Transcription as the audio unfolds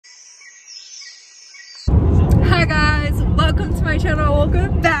my channel.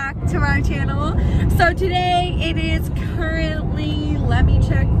 Welcome back to my channel. So today it is currently, let me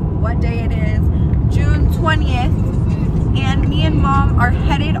check what day it is, June 20th, and me and mom are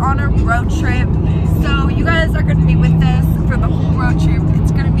headed on a road trip. So you guys are going to be with us for the whole road trip.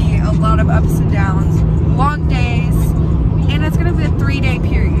 It's going to be a lot of ups and downs, long days, and it's going to be a 3-day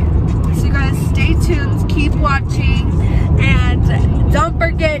period. So you guys stay tuned, keep watching, and don't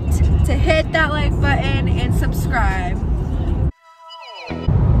forget to hit that like button and subscribe.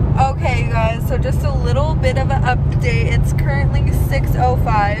 Okay, you guys, so just a little bit of an update. It's currently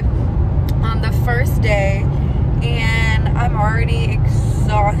 6:05 on the first day, and I'm already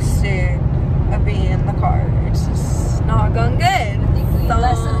exhausted of being in the car. It's just not going good. So,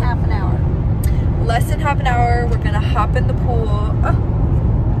 less than half an hour. Less than half an hour. We're gonna hop in the pool.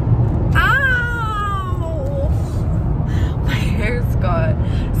 Ow! My hair's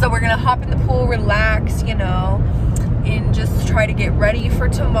gone. So we're gonna hop in the pool, relax, you know, and just try to get ready for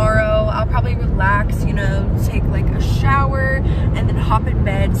tomorrow. I'll probably relax, you know, take like a shower and then hop in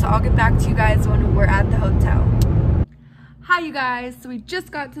bed. So I'll get back to you guys when we're at the hotel. Hi you guys, so we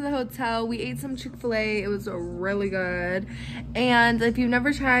just got to the hotel. We ate some Chick-fil-A. It was really good. And if you've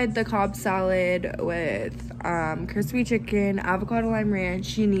never tried the Cobb salad with crispy chicken, avocado lime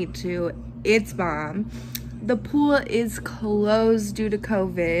ranch, you need to. It's bomb. The pool is closed due to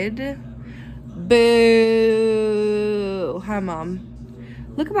COVID. Boo! Hi mom.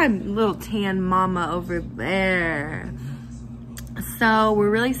 Look at my little tan mama over there. So we're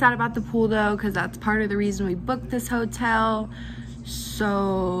really sad about the pool though, because that's part of the reason we booked this hotel.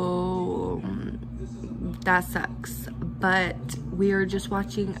 So that sucks. But we are just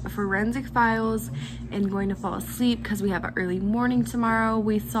watching Forensic Files and going to fall asleep because we have an early morning tomorrow.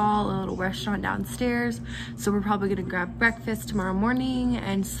 We saw a little restaurant downstairs, so we're probably gonna grab breakfast tomorrow morning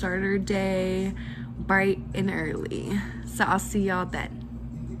and start our day bright and early. So I'll see y'all then.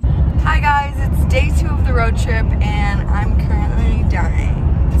 Hi guys, it's day 2 of the road trip and I'm currently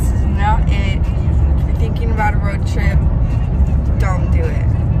dying. This is not it. If you're thinking about a road trip, don't do it.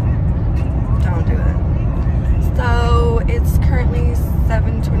 Don't do it. So it's currently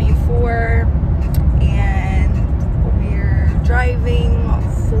 7:24 and we're driving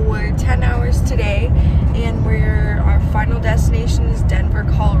for 10 hours today, and our final destination is Denver,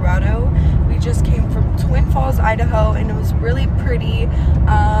 Colorado. We just came from Twin Falls, Idaho, and it was really pretty.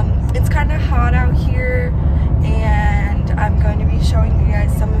 It's kind of hot out here, and I'm going to be showing you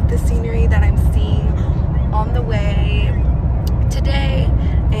guys some of the scenery that I'm seeing on the way today,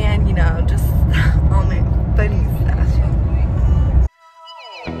 and you know, just all my funny stuff.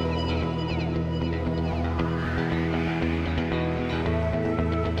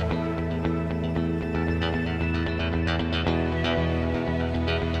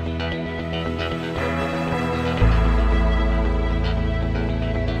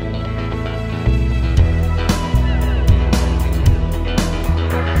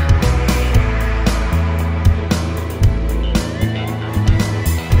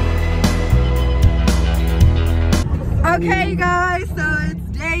 Okay, you guys, so it's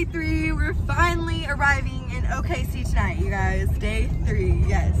day 3. We're finally arriving in OKC tonight, you guys. Day 3,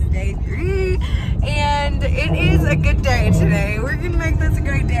 yes, day 3. And it is a good day today. We're gonna make this a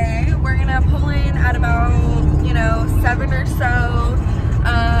great day. We're gonna pull in at about, you know, 7 or so.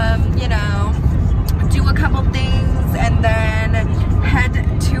 You know, do a couple things and then head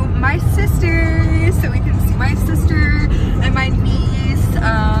to my sister so we can see my sister and my niece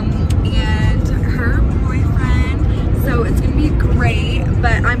and her boyfriend. So it's gonna be great,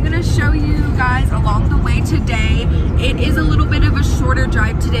 but I'm gonna show you guys along the way today. It is a little bit of a shorter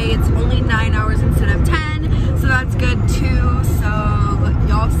drive today. It's only 9 hours instead of 10, so that's good too. So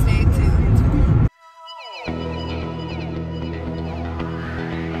y'all stay tuned.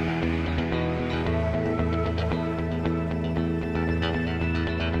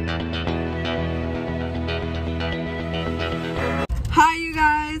 Hi you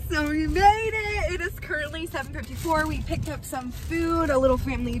guys, so we made it. It is currently 7:54. We picked up some food, a little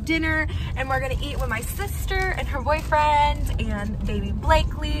family dinner, and we're gonna eat with my sister and her boyfriend and baby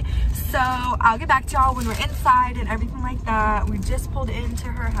Blakely. So I'll get back to y'all when we're inside and everything like that. We just pulled into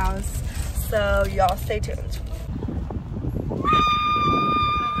her house, so y'all stay tuned.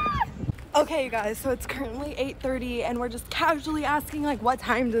 Okay, you guys, so it's currently 8:30 and we're just casually asking like, what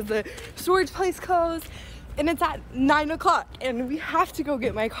time does the storage place close? And it's at 9 o'clock and we have to go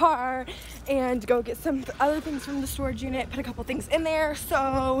get my car and go get some other things from the storage unit, put a couple things in there.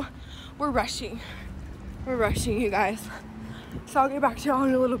 So we're rushing, you guys. So I'll get back to y'all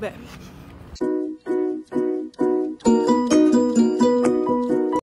in a little bit.